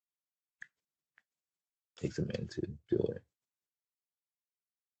Takes a minute to do it.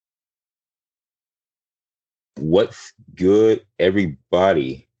 What's good,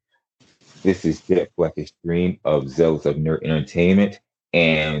 everybody? This is Jet Black Extreme of Zealous of Nerd Entertainment.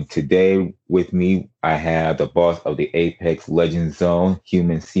 And today with me, I have the boss of the Apex Legends Zone,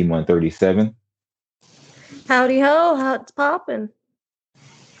 Human C137. Howdy ho, how it's popping?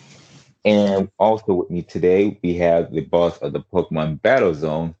 And also with me today, we have the boss of the Pokemon Battle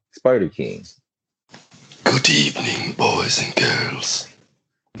Zone, Spider King. Good evening, boys and girls.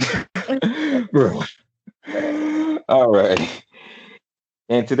 Bro. All right.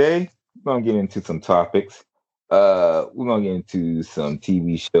 And today, we're going to get into some topics. We're going to get into some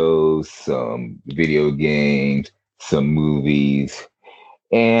TV shows, some video games, some movies,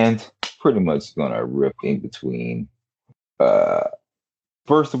 and pretty much going to rip in between.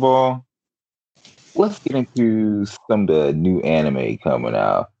 First of all, let's get into some of the new anime coming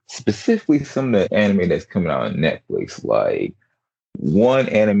out. Specifically, some of the anime that's coming out on Netflix. Like, one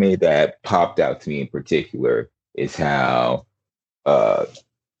anime that popped out to me in particular is how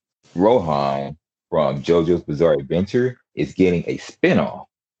Rohan from JoJo's Bizarre Adventure is getting a spin-off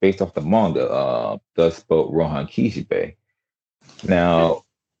based off the manga, thus spelled Rohan Kishibe. Now,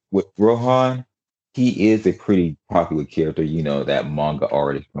 with Rohan, he is a pretty popular character, that manga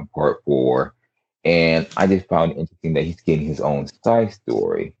artist from Part 4. And I just found it interesting that he's getting his own side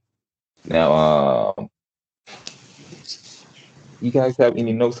story. Now, you guys have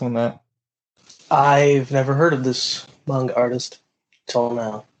any notes on that? I've never heard of this manga artist till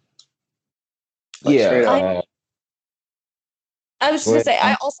now. Yeah. I was just gonna say,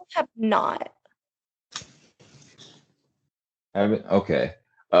 I also have not. Haven't? Okay.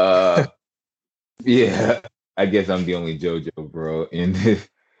 Yeah. I guess I'm the only JoJo bro in this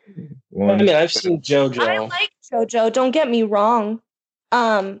one. I mean, I've seen JoJo. I like JoJo, don't get me wrong.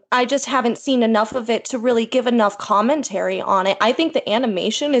 I just haven't seen enough of it to really give enough commentary on it. I think the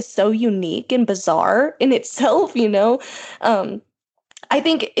animation is so unique and bizarre in itself, I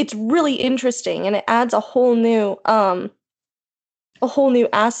think it's really interesting and it adds a whole new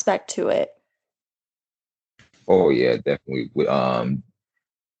aspect to it. Oh yeah, definitely. The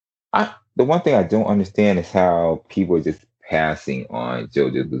one thing I don't understand is how people are just passing on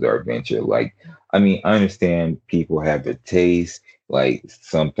JoJo's Bizarre Adventure. Like, I mean, I understand people have their taste, like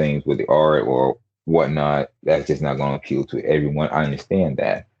some things with the art or whatnot. That's just not going to appeal to everyone. I understand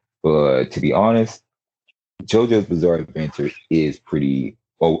that, but to be honest, JoJo's Bizarre Adventure is pretty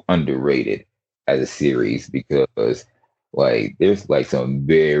underrated as a series because, like, there's like some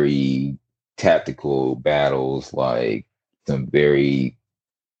very tactical battles, like some very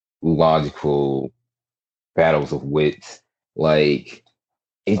logical battles of wits. Like,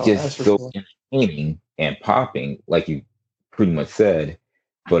 it's just so cool. entertaining and popping, like you pretty much said.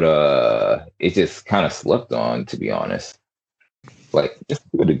 But it just kind of slept on, to be honest. Like, just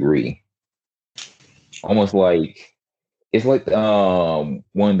to a degree. Almost like it's like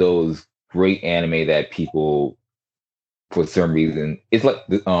one of those great anime that people, for some reason, it's like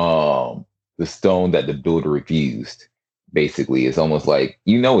the stone that the builder refused. Basically, it's almost like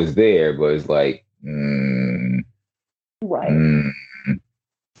it's there, but it's like right.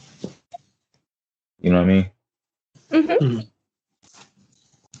 You know what I mean? Mm-hmm.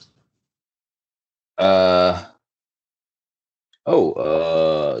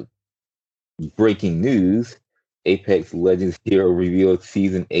 Breaking news. Apex Legends Hero revealed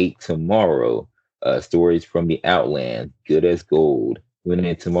Season 8 tomorrow. Stories from the Outland, good as gold. Tune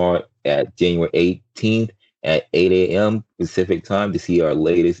in tomorrow at January 18th at 8 a.m. Pacific time to see our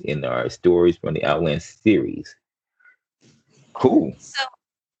latest in our Stories from the Outland series. Cool. So,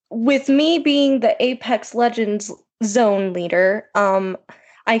 with me being the Apex Legends zone leader,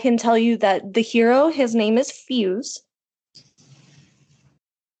 I can tell you that the hero, his name is Fuse.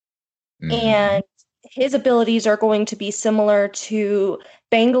 And his abilities are going to be similar to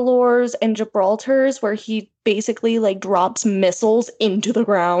Bangalore's and Gibraltar's, where he basically like drops missiles into the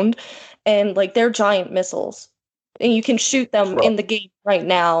ground, and like they're giant missiles, and you can shoot them in the game right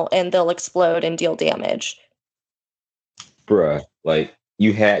now, and they'll explode and deal damage. Bruh, like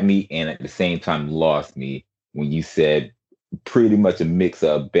you had me and at the same time lost me when you said pretty much a mix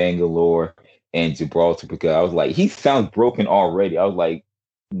of Bangalore and Gibraltar, because I was like, he sounds broken already. I was like,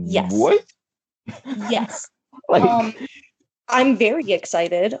 yes. What? Yes. Like, I'm very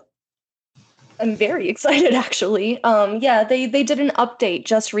excited. Actually. Yeah, they did an update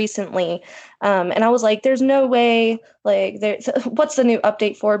just recently. And I was like, there's no way, like, what's the new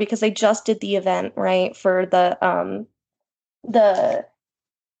update for? Because they just did the event, right? For the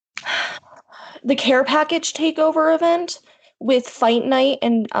care package takeover event, with Fight Night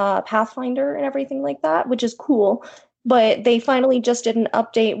and Pathfinder and everything like that, which is cool. But they finally just did an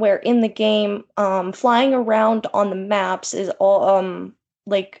update where in the game, flying around on the maps is all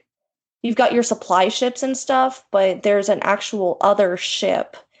like you've got your supply ships and stuff, but there's an actual other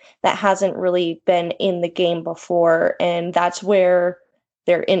ship that hasn't really been in the game before, and that's where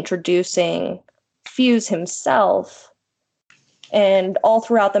they're introducing Fuse himself. And all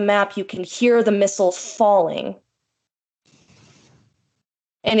throughout the map, you can hear the missiles falling.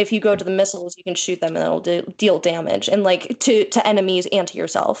 And if you go to the missiles, you can shoot them and it'll deal damage, and like to enemies and to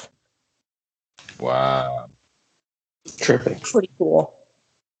yourself. Wow. Tripping. Pretty cool.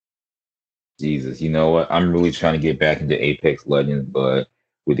 Jesus, you know what? I'm really trying to get back into Apex Legends, but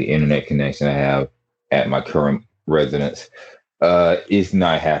with the internet connection I have at my current residence, it's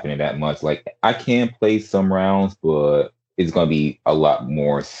not happening that much. Like I can play some rounds, but it's gonna be a lot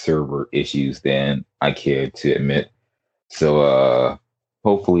more server issues than I care to admit. So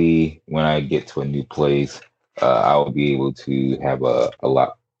hopefully when I get to a new place, I will be able to have a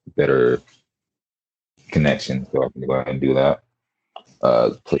lot better connection, so I can go ahead and do that.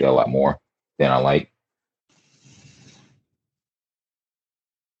 Play a lot more than I like.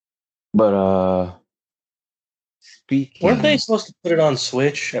 But speaking, Weren't they supposed to put it on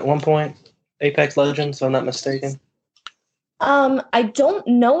Switch at one point? Apex Legends, if I'm not mistaken. I don't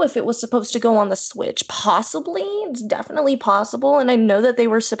know if it was supposed to go on the Switch. Possibly. It's definitely possible. And I know that they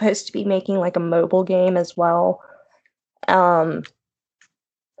were supposed to be making like a mobile game as well. A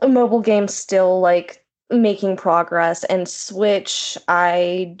mobile game still like making progress, and Switch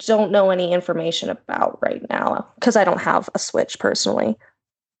I don't know any information about right now because I don't have a Switch personally.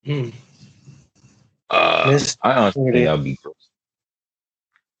 I honestly think that would be gross,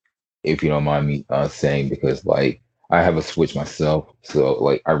 if you don't mind me saying, because like I have a Switch myself, so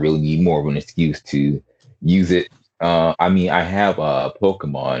like I really need more of an excuse to use it. I mean, I have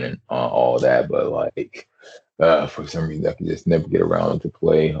Pokemon and all that, but like for some reason I can just never get around to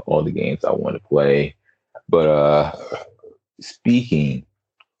play all the games I want to play. But speaking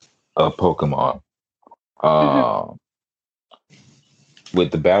of Pokemon,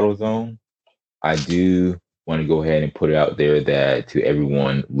 with the Battle Zone, I do want to go ahead and put it out there that to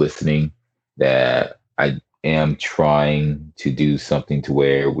everyone listening that I am trying to do something to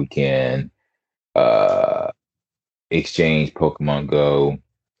where we can exchange Pokemon Go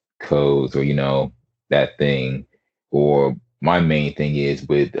codes, or that thing. Or my main thing is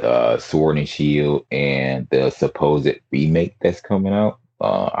with Sword and Shield and the supposed remake that's coming out.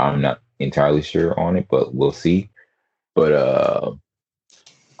 I'm not entirely sure on it, but we'll see. But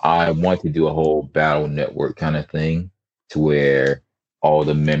I want to do a whole battle network kind of thing to where all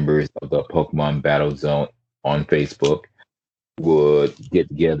the members of the Pokemon Battle Zone on Facebook would get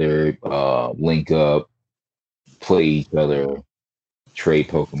together, link up, play each other, trade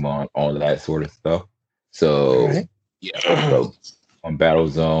Pokemon, all that sort of stuff. So, Right. yeah, so on Battle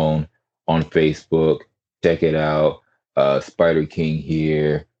Zone, on Facebook, check it out. Spider King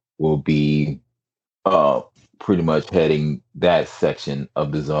here will be pretty much heading that section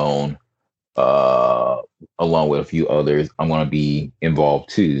of the zone, along with a few others. I'm going to be involved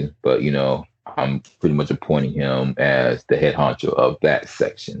too, but I'm pretty much appointing him as the head honcho of that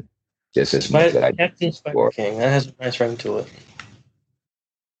section. Just as much as I Captain Spider King. That has a nice ring to it.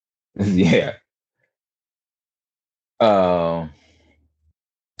 Yeah. What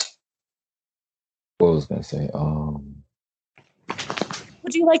was I going to say?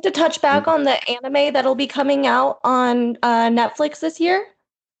 Would you like to touch back on the anime that'll be coming out on Netflix this year?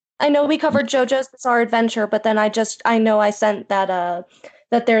 I know we covered JoJo's Bizarre Adventure, but then I know I sent that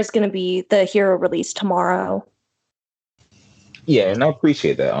that there's going to be the Hero release tomorrow. Yeah, and I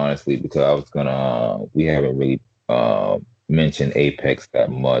appreciate that, honestly, because I was gonna we haven't really mentioned Apex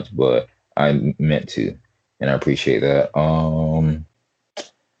that much, but I meant to, and I appreciate that.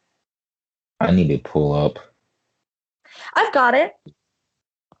 I need to pull up. I've got it.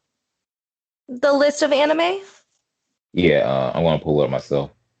 The list of anime? Yeah, I want to pull it up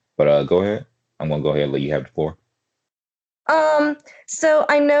myself, but go ahead. I'm gonna go ahead and let you have the floor. So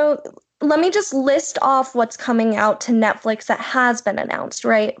I know, let me just list off what's coming out to Netflix that has been announced,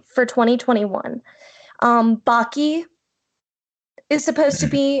 right, for 2021. Baki is supposed to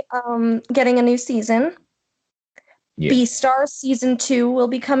be getting a new season. Yeah. Beastar Season 2 will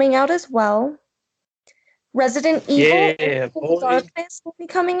be coming out as well. Resident Evil Darkness will be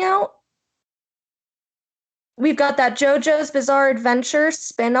coming out. We've got that JoJo's Bizarre Adventure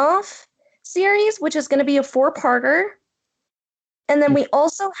spin-off series, which is going to be a 4-parter. And then we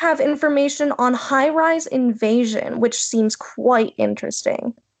also have information on High Rise Invasion, which seems quite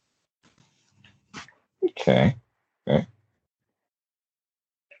interesting. Okay.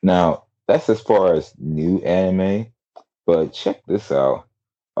 Now that's as far as new anime, but check this out.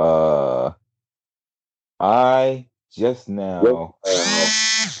 Uh, I just now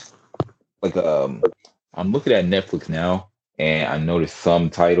like I'm looking at Netflix now, and I noticed some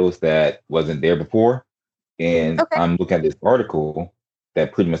titles that wasn't there before, and Okay. I'm looking at this article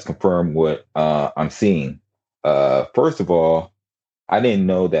that pretty much confirmed what I'm seeing. First of all, I didn't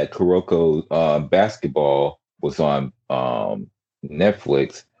know that Kuroko basketball was on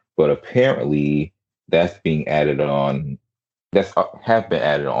Netflix, but apparently that's being added on. That's have been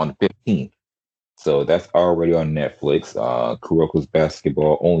added on the 15th. So that's already on Netflix. Kuroko's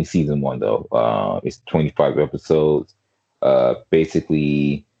Basketball, only season one though. It's 25 episodes.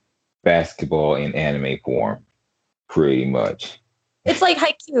 Basically basketball in anime form, pretty much. It's like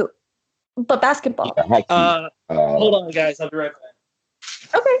Haikyuu, but basketball. Yeah, Haikyuu. Hold on, guys. I'll be right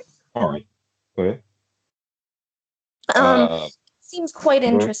back. Okay. All right. Go ahead. Um, seems quite go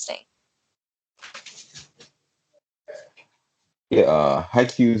ahead. interesting. Yeah,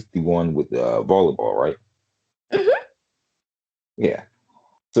 Haikyuu's the one with volleyball, right? Mm-hmm. Yeah.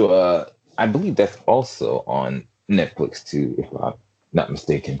 So I believe that's also on Netflix too, if I'm not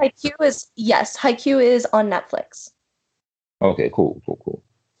mistaken. Haikyuu is on Netflix. Okay, cool.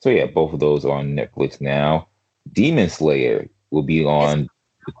 So yeah, both of those are on Netflix now. Demon Slayer will be on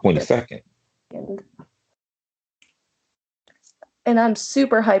the 22nd. And I'm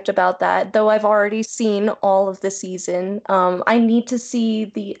super hyped about that, though I've already seen all of the season. I need to see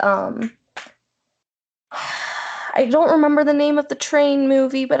the I don't remember the name of the train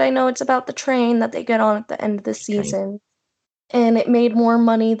movie, but I know it's about the train that they get on at the end of the season. And it made more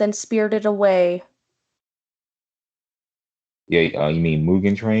money than Spirited Away. Yeah, you mean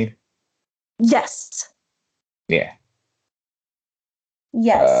Mugen Train? Yes. Yeah.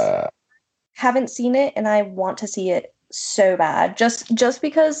 Yes. Haven't seen it, and I want to see it so bad. Just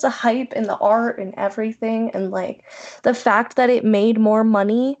because the hype and the art and everything, and like the fact that it made more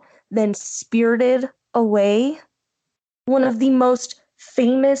money than Spirited Away, one of the most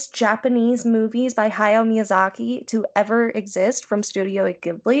famous Japanese movies by Hayao Miyazaki to ever exist from Studio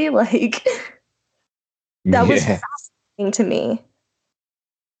Ghibli. Like that was fascinating to me.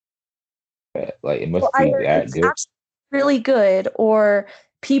 Like it must be that good. Actually really good, or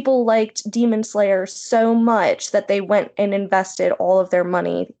people liked Demon Slayer so much that they went and invested all of their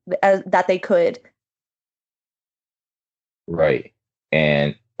money that they could. Right.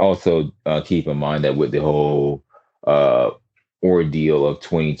 And also keep in mind that with the whole ordeal of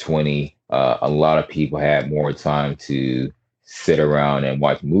 2020, a lot of people had more time to sit around and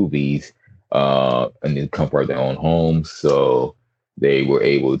watch movies in the comfort of their own homes. So they were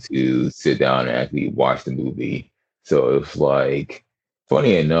able to sit down and actually watch the movie. So it's like,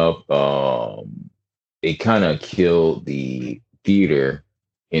 funny enough, it kind of killed the theater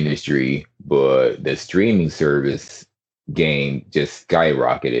industry, but the streaming service game just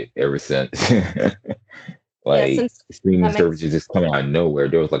skyrocketed ever since. Like streaming services just coming out of nowhere.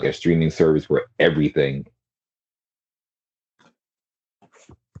 There was like a streaming service for everything.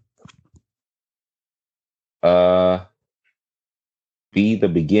 Be the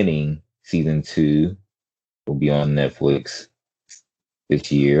Beginning season 2 will be on Netflix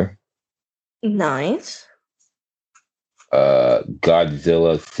this year. Nice.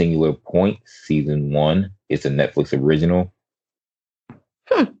 Godzilla Singular Point season 1 is a Netflix original.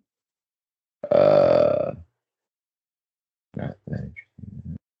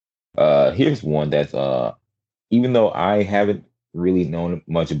 Here's one that's even though I haven't really known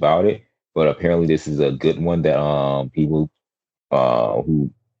much about it, but apparently this is a good one that people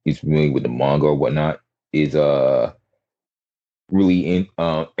who is familiar with the manga or whatnot is really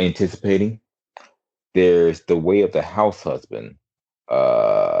anticipating. There's The Way of the House Husband.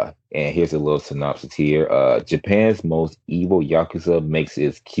 And here's a little synopsis here. Japan's most evil Yakuza makes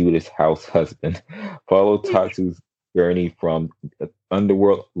its cutest house husband. Follow Tatsu's journey from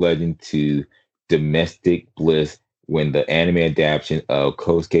underworld legend to domestic bliss when the anime adaptation of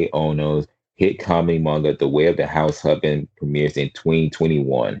Kosuke Ono's hit comedy manga The Way of the House Husband premieres in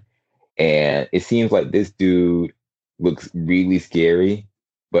 2021. And it seems like this dude looks really scary,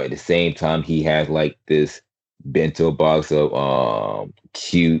 but at the same time, he has like this bento box of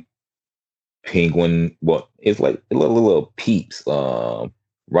cute penguin. Well, it's like little peeps,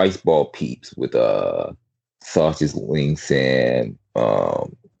 rice ball peeps with sausage links and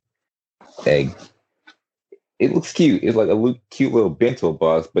egg. It looks cute. It's like a cute little bento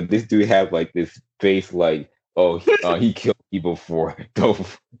box, but this dude have like this face like, oh, he killed people before.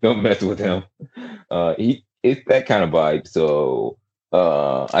 Don't mess with him. It's that kind of vibe. So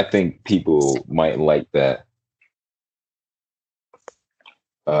I think people might like that.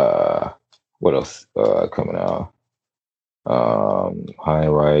 Uh, what else coming out? High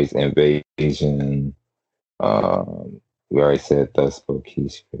Rise Invasion. We already said that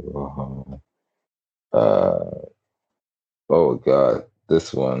Spookies. Uh, oh God,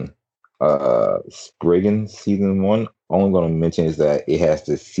 this one. Spriggan season one. All I'm gonna mention is that it has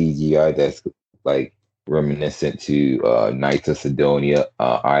the CGI that's like reminiscent to Knights of Sidonia,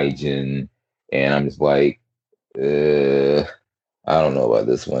 Aigen, and I'm just like, I don't know about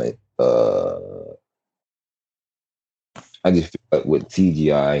this one. I just feel like with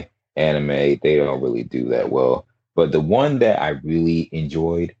CGI anime, they don't really do that well. But the one that I really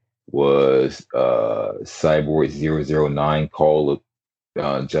enjoyed was Cyborg 009 Call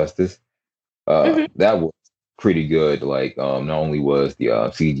of Justice. Hmm. That was pretty good. Like, not only was the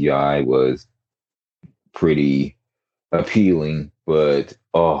CGI was pretty appealing, but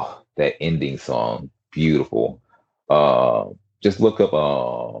oh, that ending song, beautiful. Just look up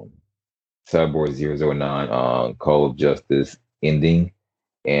Cyborg 009 Call of Justice ending,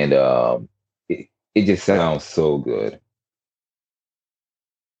 and it just sounds so good.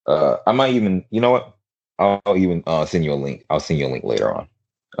 I might even, you know what? I'll even send you a link. I'll send you a link later on,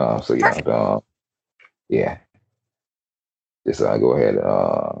 so you don't have Perfect. to. Yeah, just go ahead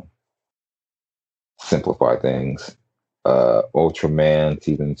and simplify things. Ultraman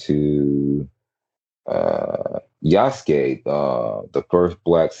season two. Yasuke, the first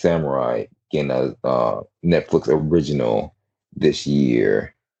Black Samurai, getting a Netflix original this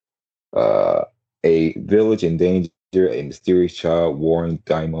year. Uh, a village in danger, a mysterious child, Warren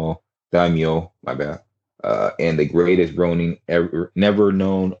Daimyo, my bad, and the greatest Ronin ever, never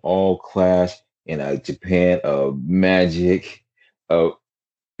known, all clash in a Japan of magic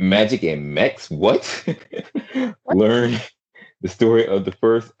and mechs. What? Learn the story of the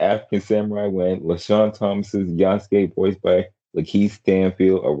first African samurai when LaShawn Thomas's Yasuke, voiced by Lakeith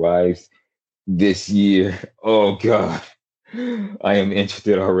Stanfield, arrives this year. Oh God, I am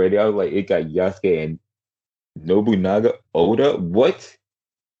interested already. I was like, it got Yasuke and Nobunaga Oda. What?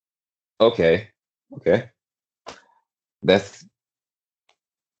 Okay, okay, that's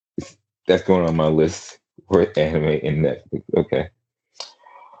that's going on my list for anime in Netflix. Okay,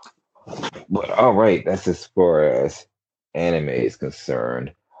 but all right, that's as far as anime is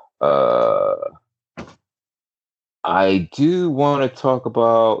concerned. Uh, I do want to talk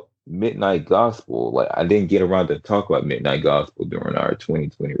about Midnight Gospel. Like, I didn't get around to talk about Midnight Gospel during our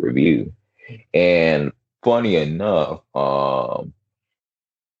 2020 review. And funny enough,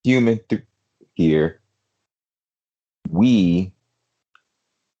 here, we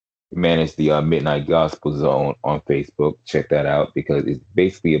manage the Midnight Gospel Zone on Facebook. Check that out because it's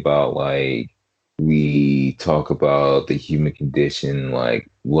basically about like we talk about the human condition, like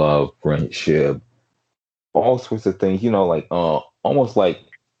love, friendship, all sorts of things. You know, like almost like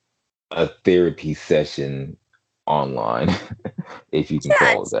a therapy session online, if you can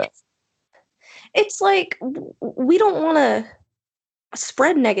Yeah, call it that. it's like we don't want to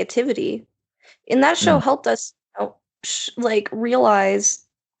spread negativity, and that show Mm, helped us, like realize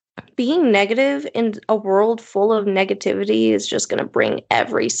being negative in a world full of negativity is just going to bring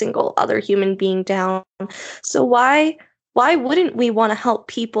every single other human being down. So why wouldn't we want to help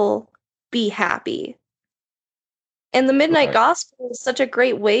people be happy? And the Midnight right. Gospel is such a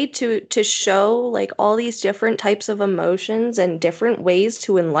great way to show like all these different types of emotions and different ways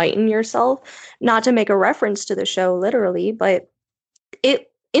to enlighten yourself. Not to make a reference to the show literally, but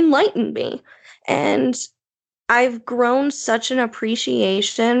it enlightened me. And I've grown such an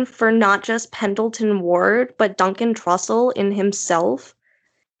appreciation for not just Pendleton Ward, but Duncan Trussell in himself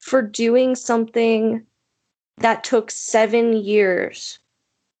for doing something that took 7 years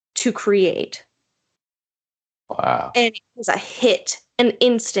to create. Wow. And it was a hit, an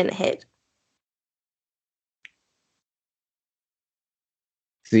instant hit.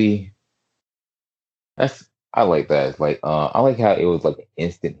 See, that's I like that. It's like I like how it was like an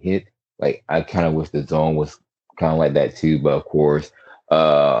instant hit. Like I kind of wish the zone was kind of like that too, but of course,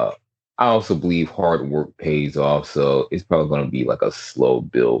 uh I also believe hard work pays off, so it's probably gonna be like a slow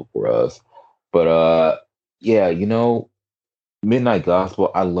build for us. But yeah, you know, Midnight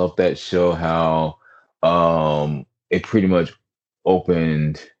Gospel, I love that show how it pretty much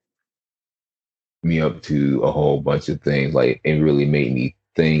opened me up to a whole bunch of things. Like it really made me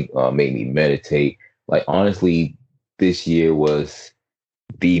think, made me meditate. Like honestly, this year was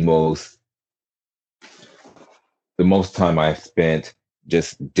the most the most time I've spent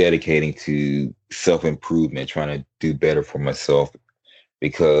just dedicating to self improvement, trying to do better for myself.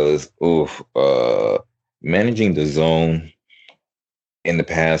 Because managing the zone in the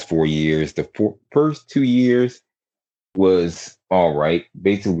past 4 years, the first 2 years was all right,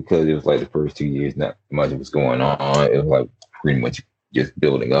 basically because it was like the first 2 years, not much was going on. It was like pretty much just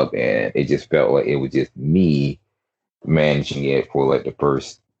building up, and it just felt like it was just me managing it for like the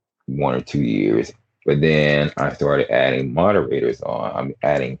first 1 or 2 years. But then I started adding moderators on. I'm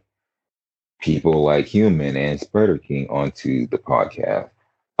adding people like Human and Spreader King onto the podcast,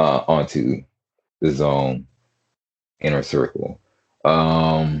 onto the Zone Inner Circle.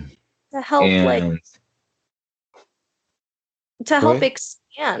 To help And to go help ahead.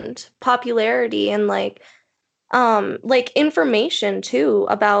 expand popularity and like information too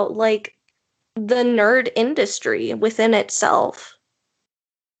about like the nerd industry within itself.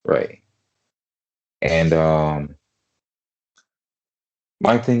 Right. And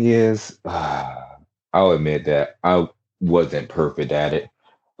my thing is, I'll admit that I wasn't perfect at it.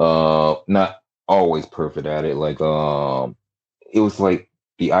 Not always perfect at it. Like, it was like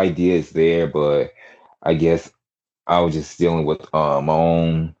the idea is there, but I guess I was just dealing with my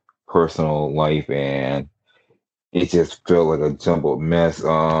own personal life, and it just felt like a jumbled mess.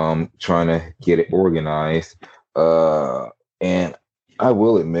 Trying to get it organized. And I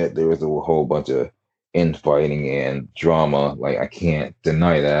will admit there was a whole bunch of infighting and drama. Like I can't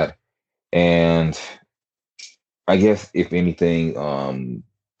deny that. And I guess if anything,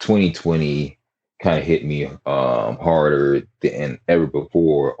 2020 kind of hit me harder than ever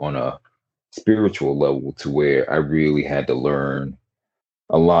before on a spiritual level, to where I really had to learn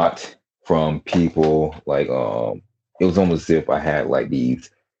a lot from people. Like it was almost as if I had like these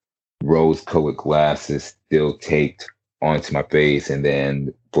rose-colored glasses still taped onto my face, and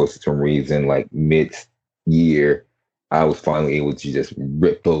then for some reason, like mid-year, I was finally able to just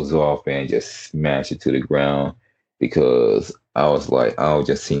rip those off and just smash it to the ground, because I was like, I was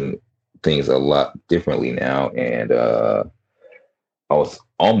just seeing things a lot differently now, and I was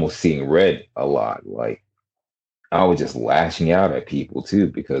almost seeing red a lot. Like I was just lashing out at people too,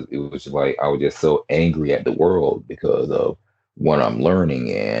 because it was just like I was just so angry at the world because of what I'm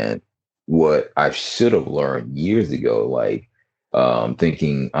learning and what I should have learned years ago. Like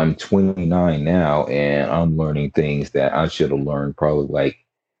thinking I'm 29 now and I'm learning things that I should have learned probably like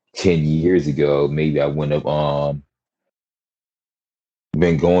 10 years ago. Maybe I wouldn't have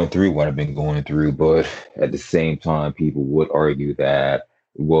been going through what I've been going through. But at the same time, people would argue that,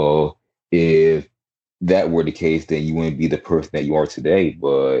 well, if that were the case, then you wouldn't be the person that you are today.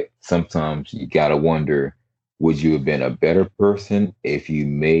 But sometimes you gotta wonder, would you have been a better person if you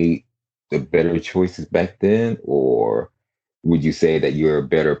made the better choices back then? Or would you say that you're a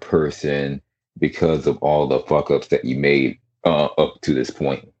better person because of all the fuck ups that you made up to this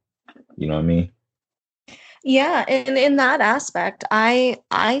point? You know what I mean? Yeah, and in that aspect, I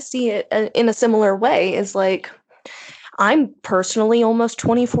see it in a similar way. Is like I'm personally almost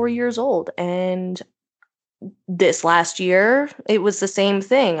 24 years old, and this last year it was the same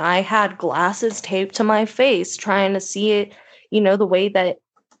thing. I had glasses taped to my face trying to see it, the way that,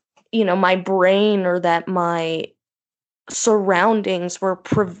 my brain or that my surroundings were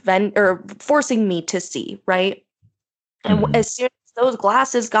prevent or forcing me to see, right? And Hmm. as soon as those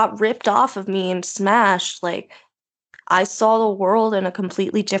glasses got ripped off of me and smashed, like I saw the world in a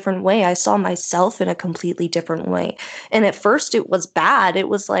completely different way. I saw myself in a completely different way. And at first it was bad. It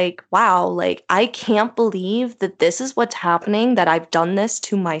was like, wow, like I can't believe that this is what's happening, that I've done this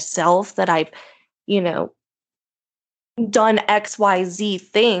to myself, that I've, you know, done XYZ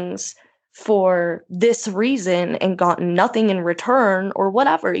things for this reason and gotten nothing in return or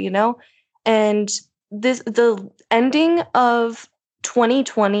whatever. And the ending of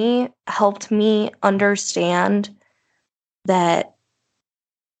 2020 helped me understand that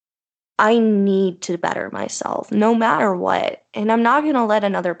I need to better myself no matter what. And I'm not going to let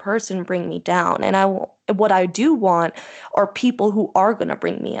another person bring me down. And what I do want are people who are going to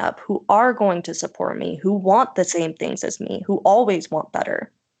bring me up, who are going to support me, who want the same things as me, who always want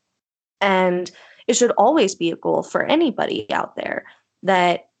better. And it should always be a goal for anybody out there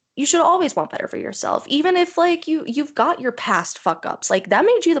that you should always want better for yourself, even if like you've got your past fuck ups. Like that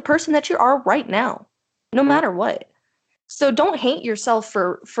made you the person that you are right now, no matter what. So don't hate yourself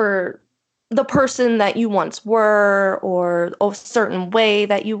for the person that you once were, or a certain way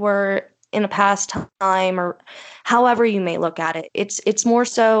that you were in a past time, or however you may look at it. It's more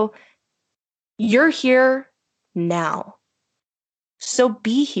so you're here now. So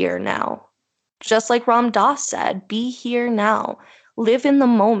be here now. Just like Ram Dass said, be here now. Live in the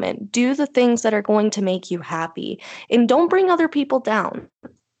moment. Do the things that are going to make you happy. And don't bring other people down.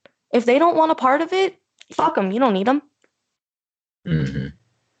 If they don't want a part of it, fuck them. You don't need them. Hmm.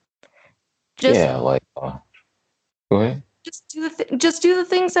 Just Yeah, like, go ahead. just do the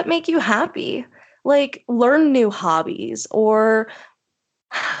things that make you happy. like learn new hobbies or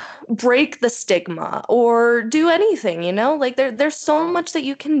break the stigma or do anything, like there's so much that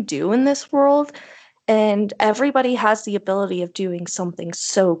you can do in this world, and everybody has the ability of doing something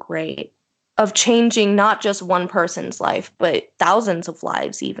so great, of changing not just one person's life but thousands of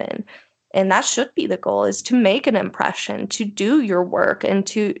lives even. And that should be the goal, is to make an impression, to do your work, and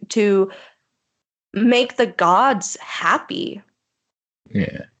to make the gods happy.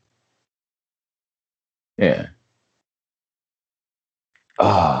 Yeah. Yeah.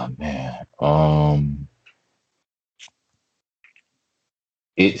 Oh man.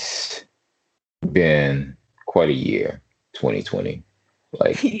 It's been quite a year, 2020,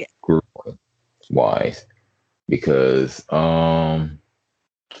 like Yeah. group wise, because I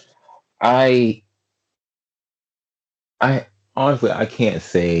I honestly I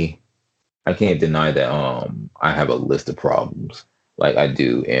can't deny that I have a list of problems. Like I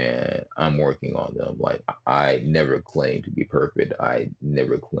do, and I'm working on them. Like I never claimed to be perfect. I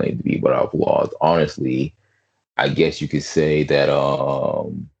never claimed to be without flaws. Honestly, I guess you could say that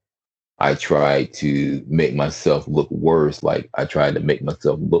I tried to make myself look worse. Like I tried to make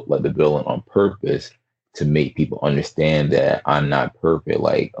myself look like the villain on purpose to make people understand that I'm not perfect.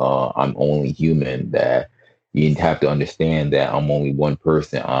 Like I'm only human. That you have to understand that I'm only one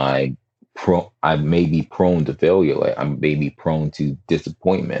person. I may be prone to failure. Like I may be prone to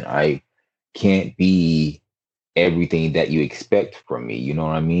disappointment. I can't be everything that you expect from me. You know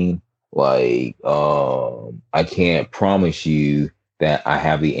what I mean? Like, I can't promise you that I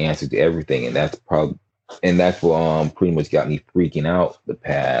have the answer to everything, and that's what pretty much got me freaking out the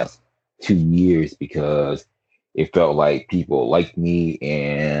past 2 years because it felt like people liked me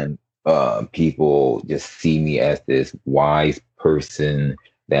and people just see me as this wise person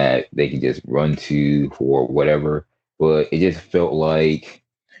that they can just run to for whatever. But it just felt like,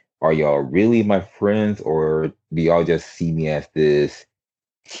 are y'all really my friends, or do y'all just see me as this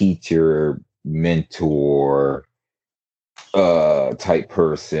teacher, mentor, type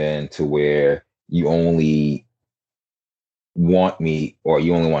person to where you only want me or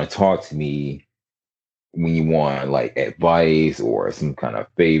you only want to talk to me when you want like advice or some kind of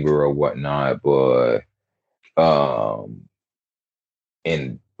favor or whatnot, but um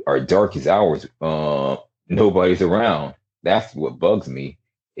in our darkest hours, nobody's around. That's what bugs me.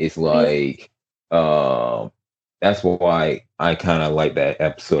 It's like, um, that's why I kind of like that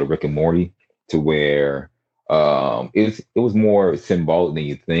episode of Rick and Morty, to where it was more symbolic than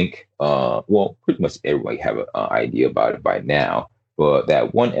you think. Well, pretty much everybody have an idea about it by now, but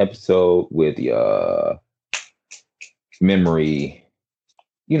that one episode with the memory,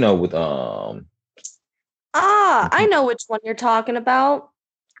 with I know which one you're talking about.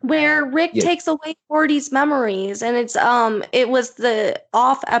 Where Rick yeah, takes away Morty's memories, and it was the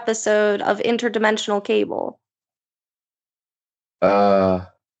off episode of Interdimensional Cable. no,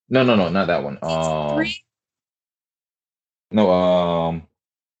 not that one. Three? No,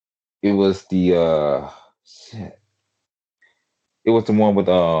 it was the shit. It was the one with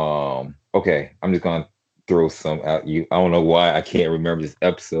okay, I'm just gonna throw some at you. I don't know why I can't remember this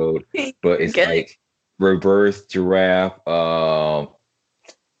episode, but it's Good. like reverse giraffe.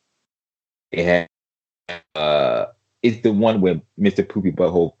 It had it's the one when Mr. Poopy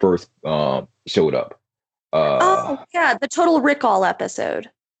Butthole first showed up. Oh yeah, the Total Recall episode.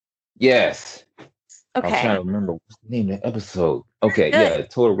 Yes. I was trying Okay. to remember what's the name of the episode. Okay, Good. yeah,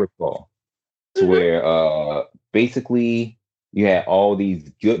 Total Recall. To Mhm. where basically you had all these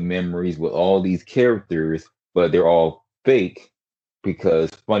good memories with all these characters, but they're all fake because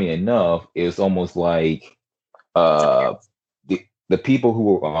funny enough, it's almost like uh the people who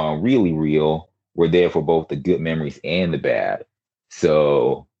were really real were there for both the good memories and the bad.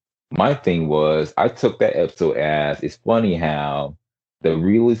 So my thing was I took that episode as, it's funny how the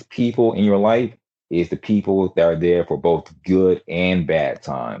realest people in your life is the people that are there for both good and bad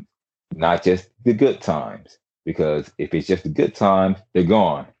times, not just the good times. Because if it's just the good times, they're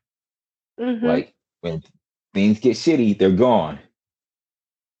gone. Mhm. Like when things get shitty, they're gone.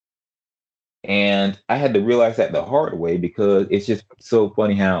 And I had to realize that the hard way because it's just so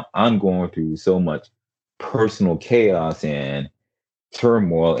funny how I'm going through so much personal chaos and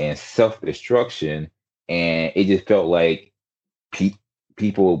turmoil and self destruction. And it just felt like pe-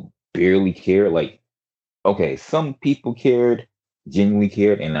 people barely cared. Like, okay, some people cared, genuinely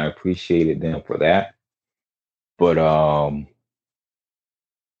cared, and I appreciated them for that. But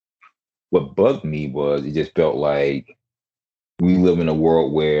what bugged me was it just felt like we live in a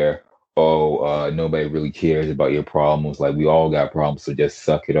world where, nobody really cares about your problems. Like we all got problems, so just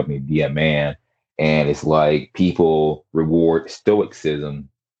suck it up and be a man. And it's like people reward stoicism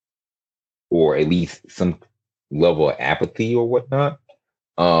or at least some level of apathy or whatnot,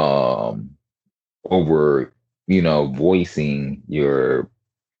 um, over, voicing your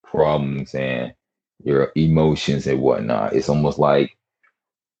problems and your emotions and whatnot. It's almost like,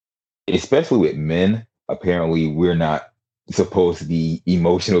 especially with men, apparently we're not supposed to be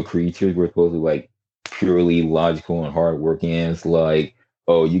emotional creatures. We're supposed to be like purely logical and hardworking. And it's like,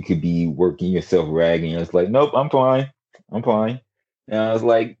 oh, you could be working yourself ragging. And it's like, nope, I'm fine. I'm fine. And I was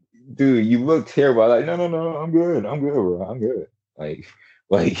like, dude, you look terrible. I'm like, no, no, no, I'm good. I'm good, bro. I'm good. Like,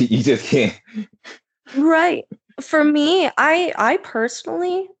 like you just can't. Right. For me, I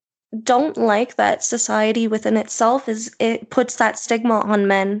personally don't like that society within itself is it puts that stigma on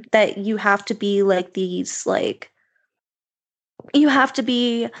men that you have to be like these like you have to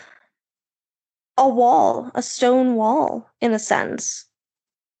be a wall, a stone wall in a sense.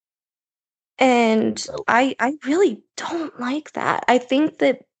 And I really don't like that. I think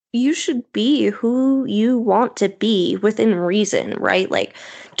that you should be who you want to be within reason, right? Like,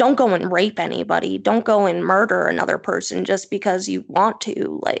 don't go and rape anybody. Don't go and murder another person just because you want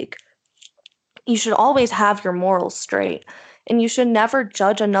to. Like, you should always have your morals straight. And you should never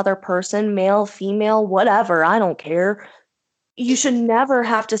judge another person, male, female, whatever. I don't care. You should never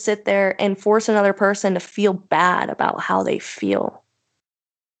have to sit there and force another person to feel bad about how they feel.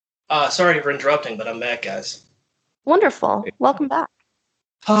 Sorry for interrupting, but I'm back, guys. Wonderful. Welcome back.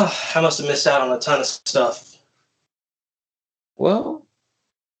 I must have missed out on a ton of stuff. Well,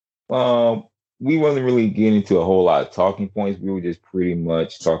 we wasn't really getting into a whole lot of talking points. We were just pretty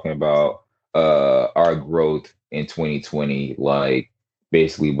much talking about our growth in 2020, like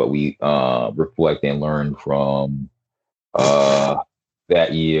basically what we reflect and learn from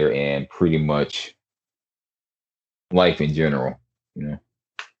that year and pretty much life in general, you know.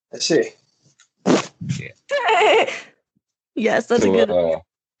 I see. Yes, that's So, a good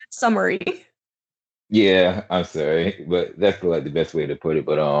summary. yeah, I'm sorry, but that's like the best way to put it.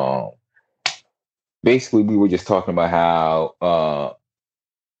 But basically we were just talking about how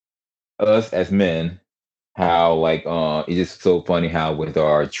us as men, how like it's just so funny how with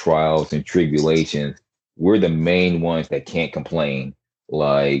our trials and tribulations, we're the main ones that can't complain.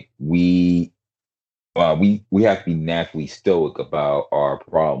 Like we have to be naturally stoic about our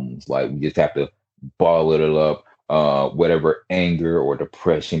problems. Like we just have to bottle it up. Whatever anger or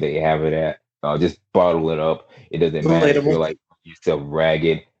depression that you have it at, just bottle it up. It doesn't matter if you're Relatable. like yourself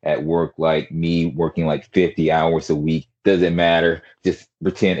ragged at work, like me working like 50 hours a week. Doesn't matter. Just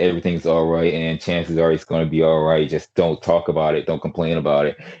pretend everything's all right, and chances are it's going to be all right. Just don't talk about it. Don't complain about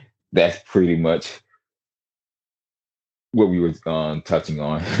it. That's pretty much what we were touching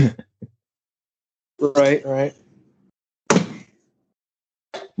on. Right, right.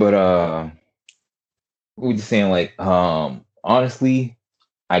 But we were just saying like honestly,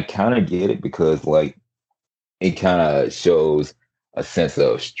 I kind of get it because like it kind of shows a sense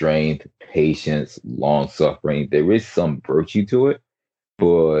of strength, patience, long suffering. There is some virtue to it,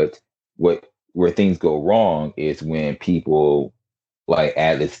 but what where things go wrong is when people like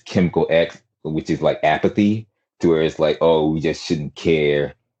add this chemical X, which is like apathy, to where it's like, oh, we just shouldn't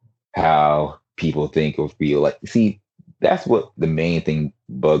care how people think or feel. Like, see, that's what the main thing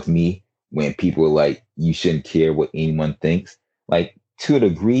bugs me when people are like, you shouldn't care what anyone thinks. Like, to a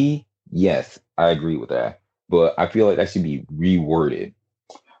degree, yes, I agree with that. But I feel like that should be reworded.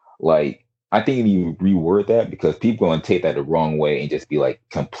 Like, I think if you reword that, because people are going to take that the wrong way and just be like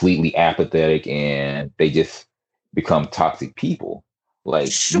completely apathetic and they just become toxic people.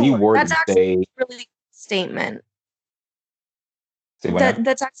 Like, Sure, reword that's and actually say, a really good statement. say what now?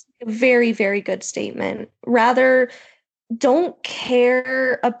 That's actually a very, very good statement. Rather, don't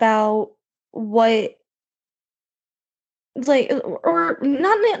care about what like or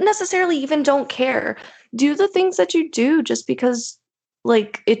not necessarily even don't care. Do the things that you do just because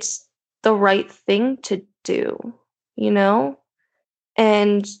like it's the right thing to do, you know?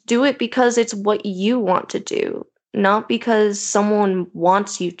 And do it because it's what you want to do, not because someone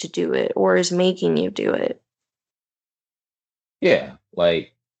wants you to do it or is making you do it. Yeah,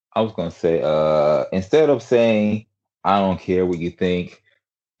 like I was gonna say, instead of saying I don't care what you think,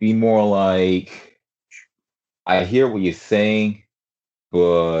 be more like I hear what you're saying,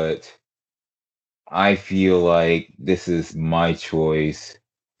 but I feel like this is my choice,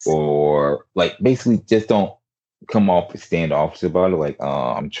 or like basically just don't come off standoffish about it. Like,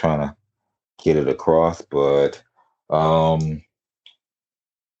 I'm trying to get it across, but um,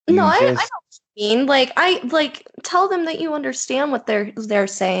 No, you I know just what you mean. Like I like tell them that you understand what they're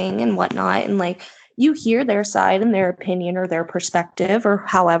saying and whatnot, and like you hear their side and their opinion or their perspective or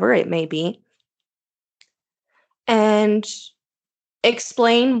however it may be. And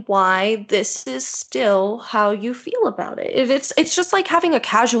explain why this is still how you feel about it. It's just like having a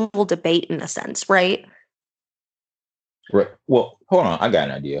casual debate in a sense, right? Right. Well, hold on. I got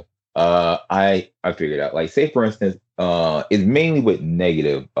an idea. I figured out. Like, say for instance, it's mainly with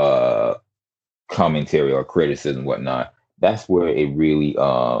negative commentary or criticism and whatnot. That's where it really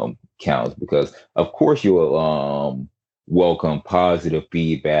counts because of course you'll welcome positive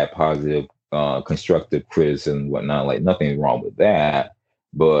feedback, positive constructive criticism and whatnot. Like nothing wrong with that.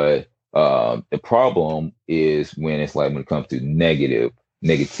 But the problem is when it's like when it comes to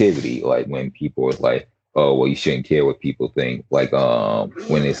negativity, like when people is like, oh well, you shouldn't care what people think. Like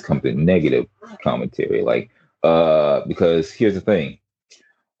when it's come to negative commentary, like because here's the thing.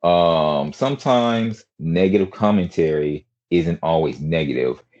 Sometimes negative commentary isn't always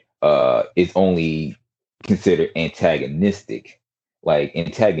negative. It's only considered antagonistic. Like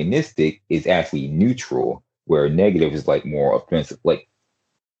antagonistic is actually neutral, where negative is like more offensive. Like,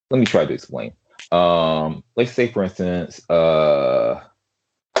 let me try to explain. Let's say for instance, I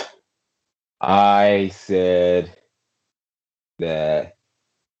said that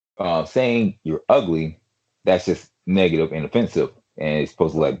saying you're ugly, that's just negative and offensive, and it's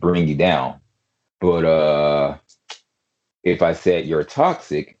supposed to like bring you down. But if I said you're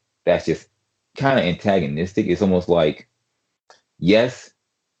toxic, that's just kind of antagonistic. It's almost like, yes,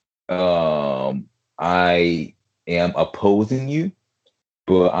 I am opposing you,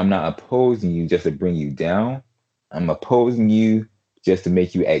 but I'm not opposing you just to bring you down. I'm opposing you just to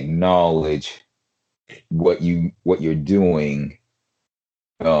make you acknowledge what you're doing,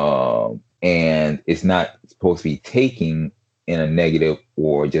 and it's not supposed to be taking in a negative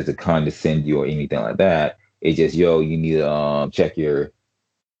or just to condescend you or anything like that. It's just, yo, you need to check your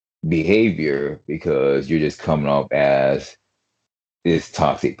behavior because you're just coming off as this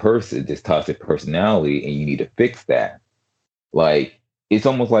toxic person, this toxic personality, and you need to fix that. Like it's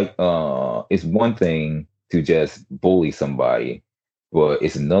almost like it's one thing to just bully somebody, but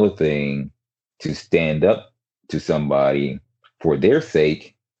it's another thing to stand up to somebody for their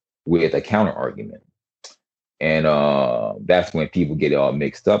sake with a counter argument. And that's when people get all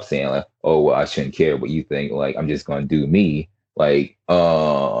mixed up saying like, oh well, I shouldn't care what you think. Like I'm just gonna do me. Like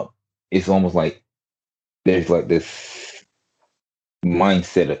it's almost like there's like this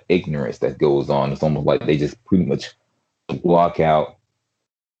mindset of ignorance that goes on. It's almost like they just pretty much block out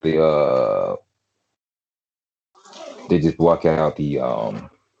the they just block out the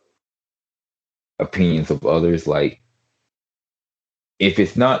opinions of others. Like if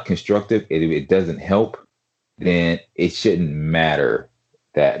it's not constructive, if it doesn't help, then it shouldn't matter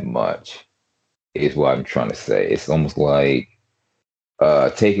that much, is what I'm trying to say. It's almost like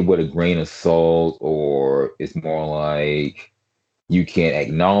take it with a grain of salt, or it's more like you can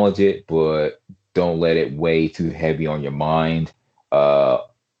acknowledge it, but don't let it weigh too heavy on your mind. Uh,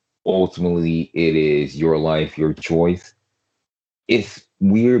 Ultimately, it is your life, your choice. It's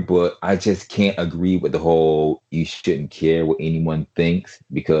weird, but I just can't agree with the whole you shouldn't care what anyone thinks,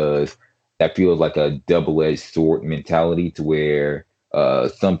 because that feels like a double-edged sword mentality to where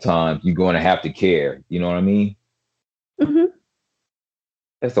sometimes you're going to have to care. You know what I mean? Hmm.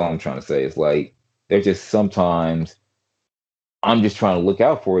 That's all I'm trying to say. It's like there's just sometimes I'm just trying to look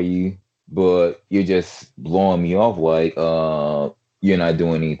out for you, but you're just blowing me off like you're not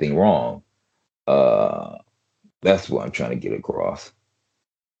doing anything wrong. Uh, that's what I'm trying to get across.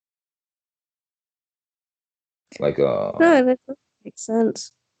 Like No, that makes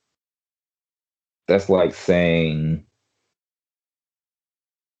sense. that's like saying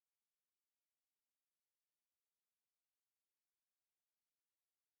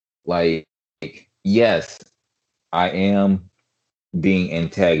like, yes, I am being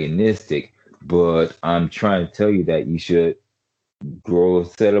antagonistic, but I'm trying to tell you that you should grow a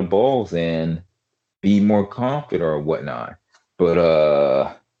set of balls and be more confident or whatnot.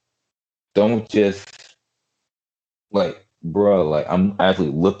 But don't just like, bro, like I'm actually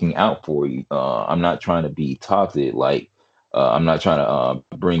looking out for you. I'm not trying to be toxic. Like, I'm not trying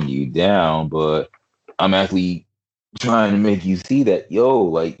to bring you down, but I'm actually trying to make you see that, yo,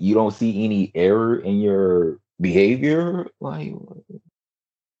 like you don't see any error in your behavior. Like,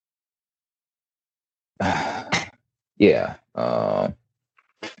 yeah.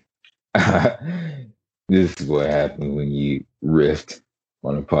 This is what happens when you rift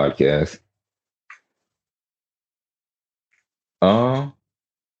on a podcast. Um,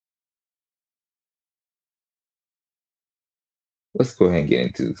 let's go ahead and get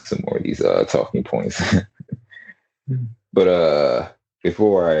into some more of these talking points. But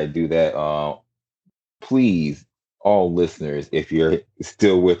before I do that, please, all listeners, if you're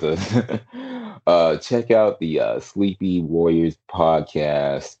still with us, Check out the Sleepy Warriors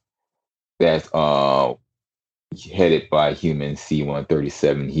podcast. That's headed by Human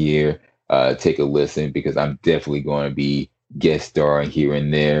C137 here. Take a listen because I'm definitely going to be guest starring here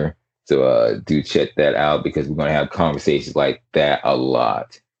and there. So do check that out because we're going to have conversations like that a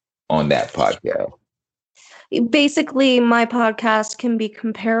lot on that podcast. Basically, my podcast can be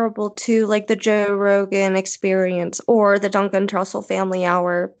comparable to like the Joe Rogan Experience or the Duncan Trussell Family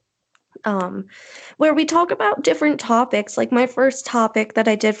Hour, where we talk about different topics. Like my first topic that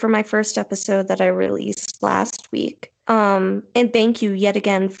I did for my first episode that I released last week. And thank you yet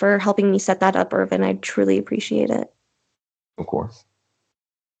again for helping me set that up, Irvin. I truly appreciate it. Of course.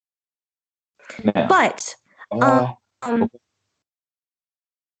 Now, But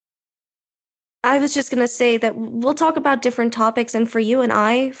I was just going to say that we'll talk about different topics. And for you and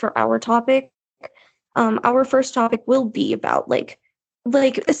I, for our topic, our first topic will be about like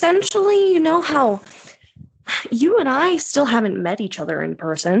essentially, you know how you and I still haven't met each other in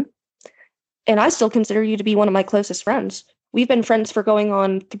person. And I still consider you to be one of my closest friends. We've been friends for going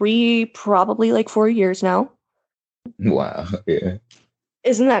on 3, probably like 4 years now. Wow. Yeah.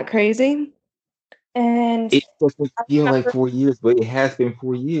 Isn't that crazy? And it doesn't feel like 4 years, but it has been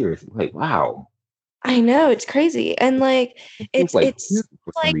 4 years. Like, wow. I know, it's crazy. And like it's for like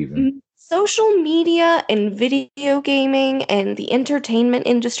some reason. social media and video gaming and the entertainment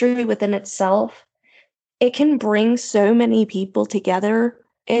industry within itself, it can bring so many people together,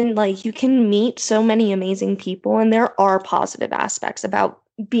 and like you can meet so many amazing people, and there are positive aspects about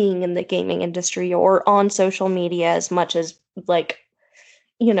being in the gaming industry or on social media as much as like,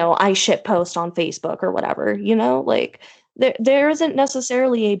 you know, I shit post on Facebook or whatever, you know, like there isn't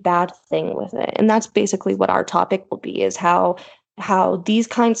necessarily a bad thing with it. And that's basically what our topic will be, is how these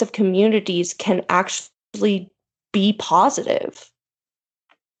kinds of communities can actually be positive.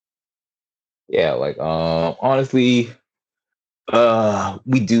 Yeah, like honestly,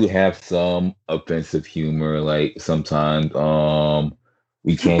 we do have some offensive humor. Like sometimes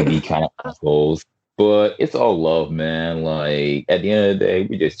we can be kind of assholes, but it's all love, man. Like at the end of the day,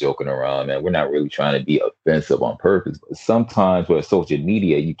 we're just joking around, man. We're not really trying to be offensive on purpose. But sometimes with social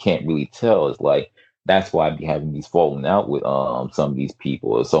media, you can't really tell. It's like that's why I be having these falling out with some of these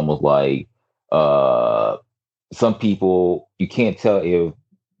people. It's almost like some people you can't tell if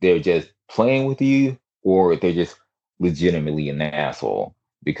they're just playing with you or if they're just legitimately an asshole.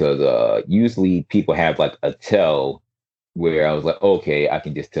 Because usually people have like a tell where I was like, okay, I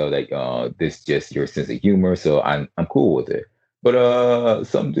can just tell that this just your sense of humor, so I'm cool with it. But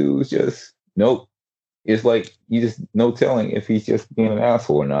some dudes just nope. It's like you just no telling if he's just being an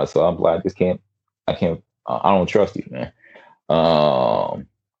asshole or not. So I'm like, I can't, I don't trust you, man.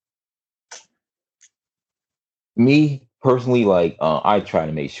 Me personally, like I try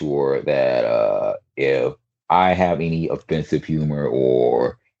to make sure that if I have any offensive humor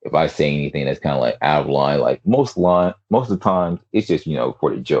or if I say anything that's kind of like out of line, like most of the time, it's just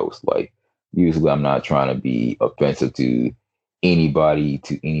for the jokes. Like usually, I'm not trying to be offensive to anybody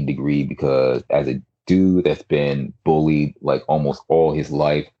to any degree because as a dude that's been bullied like almost all his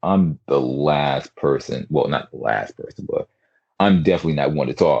life, I'm the last person. Well, not the last person, but I'm definitely not one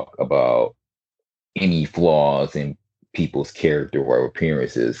to talk about any flaws in people's character or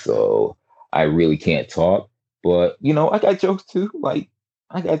appearances. So I really can't talk. But I got jokes too. Like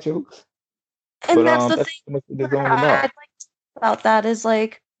I got jokes. And but that's the that's thing what they're I'd going like to talk about that is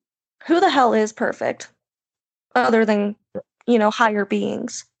like, who the hell is perfect other than, higher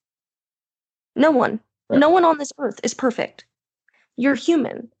beings? No one. Right. No one on this earth is perfect. You're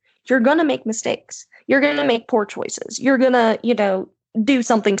human. You're going to make mistakes. You're going to make poor choices. You're going to, do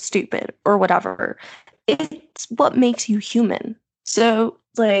something stupid or whatever. It's what makes you human. So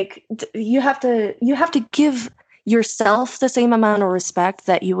like you have to give yourself the same amount of respect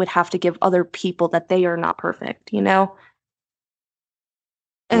that you would have to give other people that they are not perfect, Right.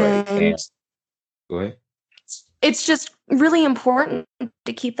 And go ahead. it's just really important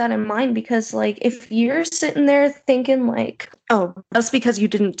to keep that in mind because like if you're sitting there thinking like, oh, that's because you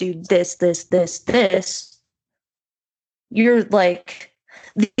didn't do this, you're like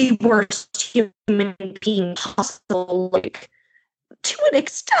the worst human being possible. Like to an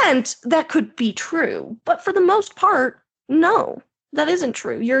extent that could be true, but for the most part, no, that isn't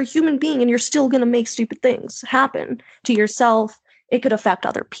true. You're a human being and you're still going to make stupid things happen to yourself. It could affect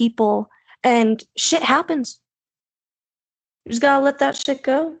other people and shit happens. You just gotta let that shit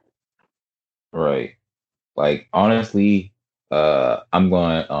go. Right. Like honestly, I'm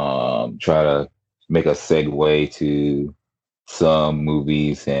going to try to make a segue to some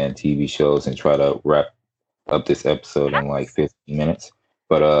movies and TV shows and try to wrap up this episode in like 15 minutes.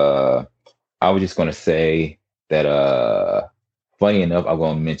 But I was just gonna say that funny enough, I'm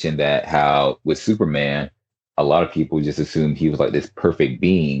gonna mention that how with Superman, a lot of people just assumed he was like this perfect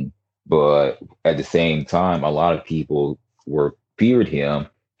being, but at the same time, a lot of people were feared him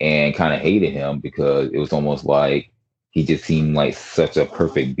and kind of hated him because it was almost like he just seemed like such a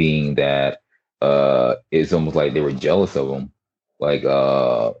perfect being that it's almost like they were jealous of him. Like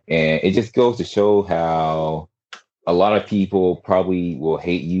and it just goes to show how a lot of people probably will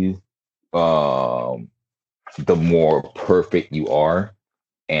hate you um the more perfect you are.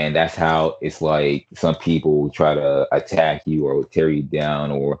 And that's how it's like some people try to attack you or tear you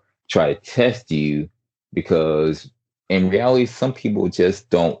down or try to test you because in reality, some people just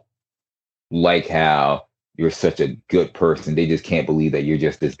don't like how you're such a good person. They just can't believe that you're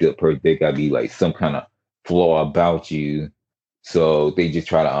just this good person. There gotta be like some kind of flaw about you. So they just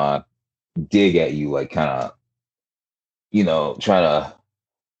try to dig at you, like kind of, try to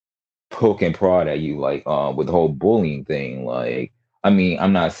poke and prod at you like with the whole bullying thing. Like, I mean,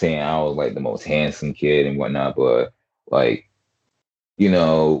 I'm not saying I was like the most handsome kid and whatnot, but like,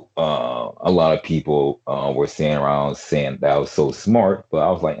 a lot of people were saying around saying that I was so smart, but I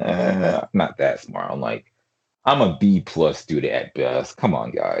was like, I'm not that smart. I'm like, I'm a B plus student at best. Come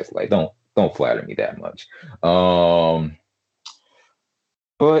on, guys. Like, don't flatter me that much.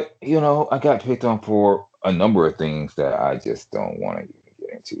 But I got picked on for a number of things that I just don't want to even get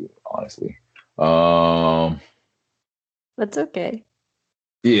into, honestly. Um, That's okay.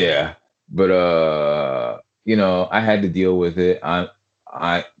 yeah, but I had to deal with it.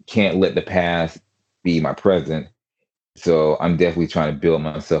 I can't let the past be my present. So I'm definitely trying to build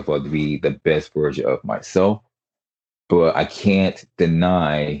myself up to be the best version of myself. But I can't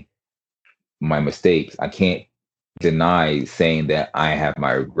deny my mistakes. I can't deny saying that I have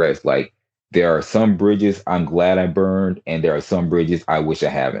my regrets. Like there are some bridges I'm glad I burned, and there are some bridges I wish I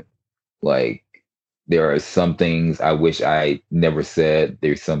haven't. Like there are some things I wish I never said.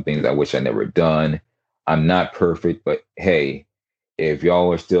 There's some things I wish I never done. I'm not perfect, but hey, if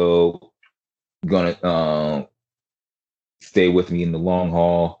y'all are still gonna stay with me in the long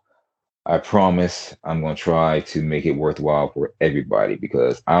haul, I promise I'm gonna try to make it worthwhile for everybody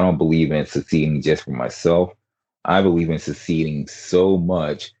because I don't believe in succeeding just for myself. I believe in succeeding so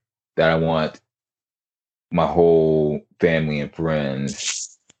much that I want my whole family and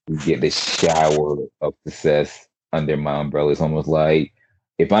friends to get this shower of success under my umbrella. It's almost like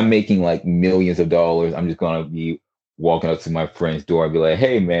if I'm making like millions of dollars, I'm just gonna be walking up to my friend's door and be like,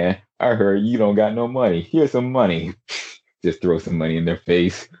 "Hey man, I heard you don't got no money. Here's some money." Just throw some money in their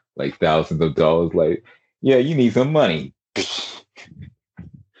face, like thousands of dollars. Like, yeah, you need some money.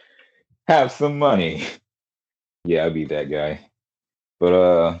 Have some money. Yeah, I'd be that guy.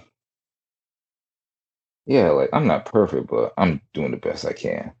 But yeah, like I'm not perfect, but I'm doing the best I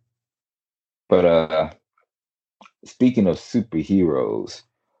can. But speaking of superheroes,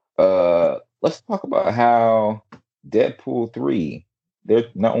 let's talk about how Deadpool 3, they're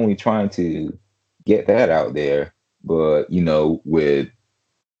not only trying to get that out there, but with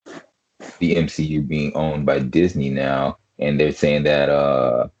the MCU being owned by Disney now, and they're saying that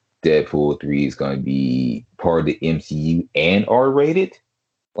Deadpool 3 is going to be part of the MCU and R-rated.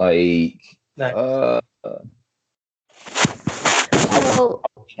 Like, Nice. I was Well,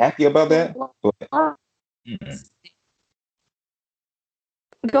 happy about that, but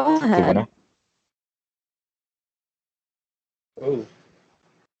go say what ahead. now? Oh,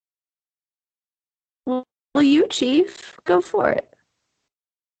 Well, you, Chief, go for it.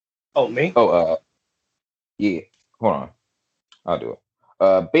 oh, me? Oh, yeah. Hold on, I'll do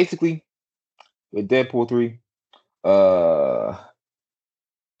it. Basically, with Deadpool 3, uh,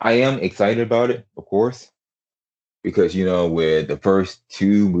 I am excited about it, of course, because with the first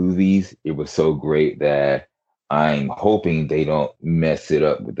two movies, it was so great that I'm hoping they don't mess it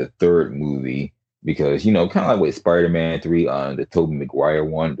up with the third movie because kind of like with Spider-Man 3 on the Tobey Maguire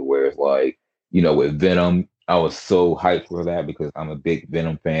one, where it's like with Venom, I was so hyped for that because I'm a big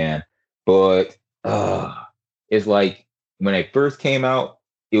Venom fan, but it's like when it first came out,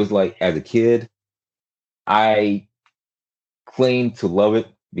 it was like as a kid, I claim to love it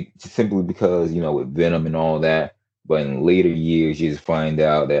simply because with Venom and all that. But in later years, you just find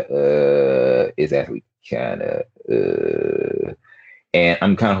out that it's actually kind of and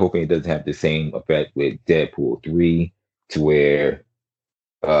I'm kind of hoping it doesn't have the same effect with Deadpool 3 to where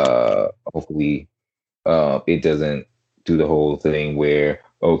hopefully it doesn't do the whole thing where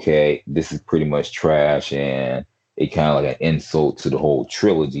okay, this is pretty much trash and it kind of like an insult to the whole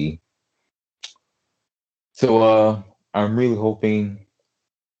trilogy. So I'm really hoping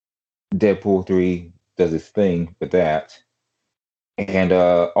Deadpool 3 does its thing with that. And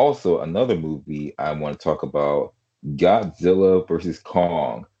also another movie I want to talk about, Godzilla versus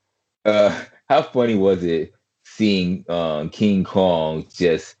Kong. How funny was it seeing King Kong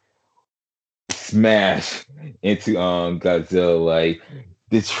just smash into Godzilla, like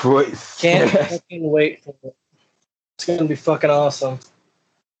Detroit Can't smash. fucking wait for it. It's gonna be fucking awesome.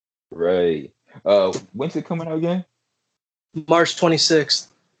 Right. When's it coming out again? March 26th.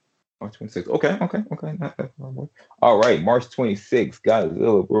 March 26th. Okay. Not that far away. All right, March 26th,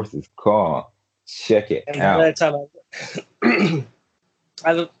 Godzilla versus Kong. Check it And by out. that time,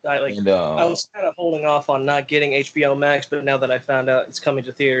 And I was kind of holding off on not getting HBO Max, but now that I found out it's coming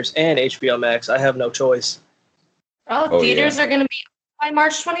to theaters and HBO Max, I have no choice. Oh, theaters yeah. are going to be by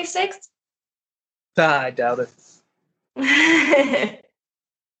March 26th? I doubt it.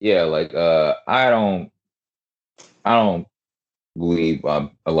 Yeah, like I don't believe a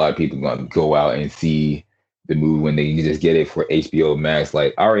lot of people gonna go out and see the movie when they can just get it for HBO Max.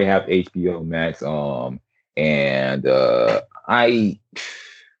 Like I already have HBO Max, and I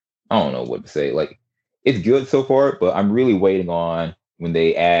don't know what to say. Like it's good so far, but I'm really waiting on when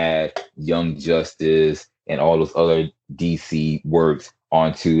they add Young Justice and all those other DC works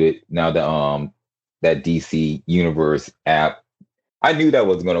onto it. Now that that DC Universe app, I knew that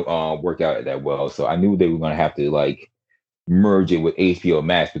wasn't gonna work out that well, so I knew they were gonna have to like merge it with HBO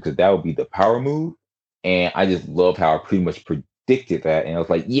Max because that would be the power move. And I just love how I pretty much predicted that. And I was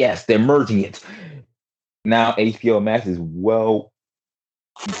like, yes, they're merging it. Now HBO Max is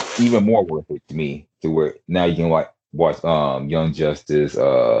even more worth it to me to where now you can watch Young Justice,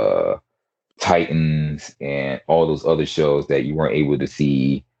 Titans, and all those other shows that you weren't able to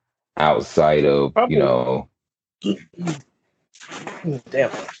see outside of, Probably.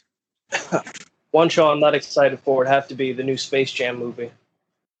 Damn. One show I'm not excited for would have to be the new Space Jam movie.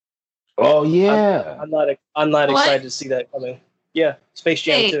 Oh yeah. I'm not What? excited to see that coming. Yeah, Space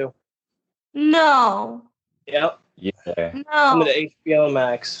Jam Hey. 2. No. Yep. Yeah. Coming No. to HBO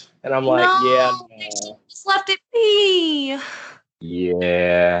Max. And I'm like, No. yeah, They no. just left it be.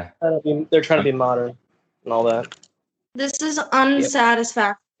 Yeah. They're trying to be modern and all that. This is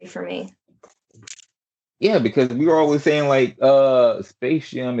unsatisfactory for me. Yeah, because we were always saying like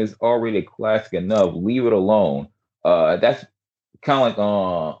Space Jam is already classic enough. Leave it alone. That's kind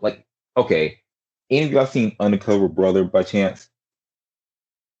of like okay. Any of y'all seen Undercover Brother by chance?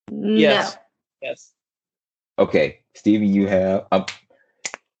 Yes. Yes. Okay, Stevie, you have. All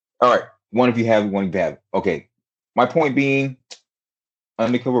right, one of you have, one of you have. Okay, my point being,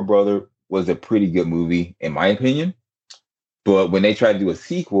 Undercover Brother was a pretty good movie in my opinion, but when they tried to do a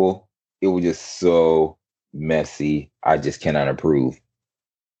sequel, it was just so messy. I just cannot approve.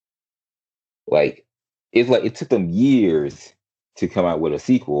 Like it's like it took them years to come out with a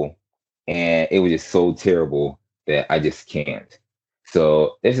sequel, and it was just so terrible that I just can't.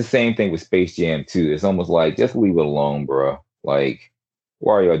 So it's the same thing with Space Jam 2. It's almost like just leave it alone, bro. Like,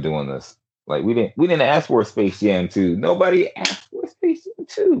 why are y'all doing this? Like we didn't ask for a Space Jam 2. Nobody asked for a Space Jam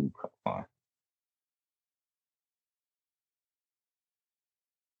 2. Come on.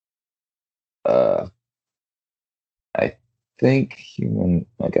 I think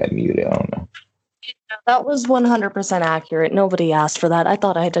I got muted. I don't know. That was 100% accurate. Nobody asked for that. I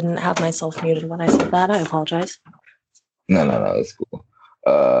thought I didn't have myself muted when I said that. I apologize. No, that's cool.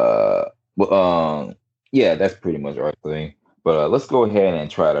 Well, yeah, that's pretty much our thing. But let's go ahead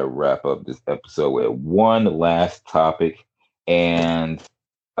and try to wrap up this episode with one last topic. And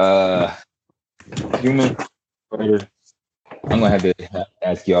human spider, I'm gonna have to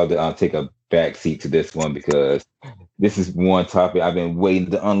ask y'all to take a back seat to this one because this is one topic I've been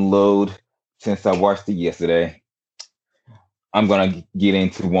waiting to unload since I watched it yesterday. I'm gonna get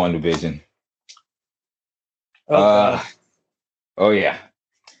into WandaVision. Oh yeah.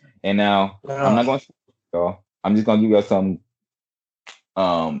 And now I'm not going to y'all. I'm just gonna give y'all some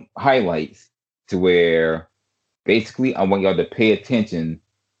highlights to where basically I want y'all to pay attention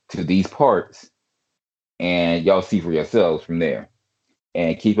to these parts and y'all see for yourselves from there.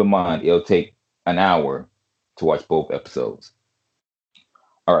 And keep in mind it'll take an hour to watch both episodes.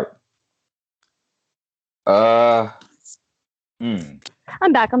 All right. I'm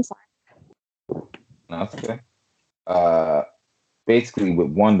back. I'm sorry. No, that's okay. Basically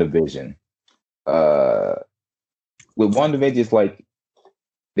with WandaVision, it's like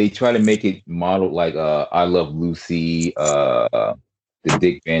they try to make it modeled like I Love Lucy, the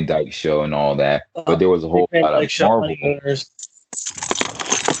Dick Van Dyke Show and all that. But there was a whole lot of Marvel.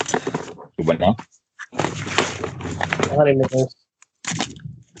 What now? Honeymooners.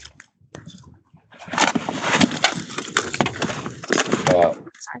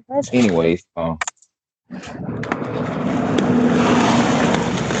 Anyways,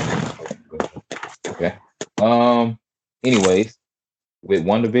 Anyways, with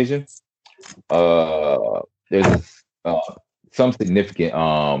WandaVision, there's some significant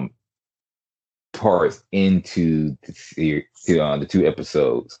parts into the two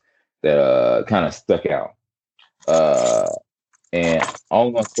episodes that kind of stuck out. And all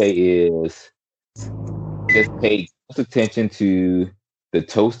I'm gonna say is just pay close attention to the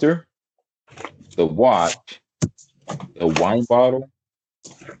toaster, the watch, the wine bottle,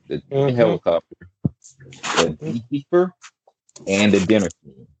 the helicopter, the beekeeper, and the dinner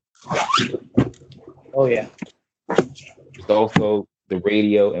scene. Oh yeah. There's also the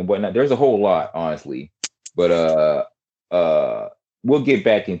radio and whatnot. There's a whole lot, honestly. But we'll get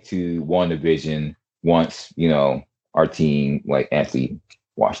back into WandaVision once, our team actually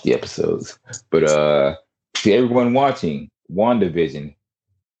watch the episodes. But to everyone watching WandaVision,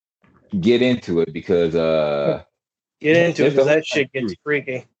 get into it because get into it because that shit gets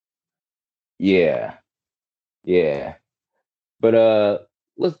freaky. Yeah. But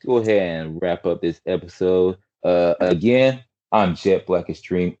let's go ahead and wrap up this episode. Again, I'm Jet Black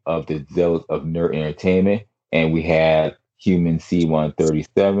Extreme of the Zealots of Nerd Entertainment, and we had Human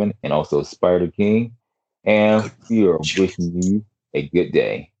C-137 and also Spider King, and we are wishing you a good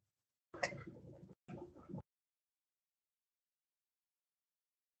day.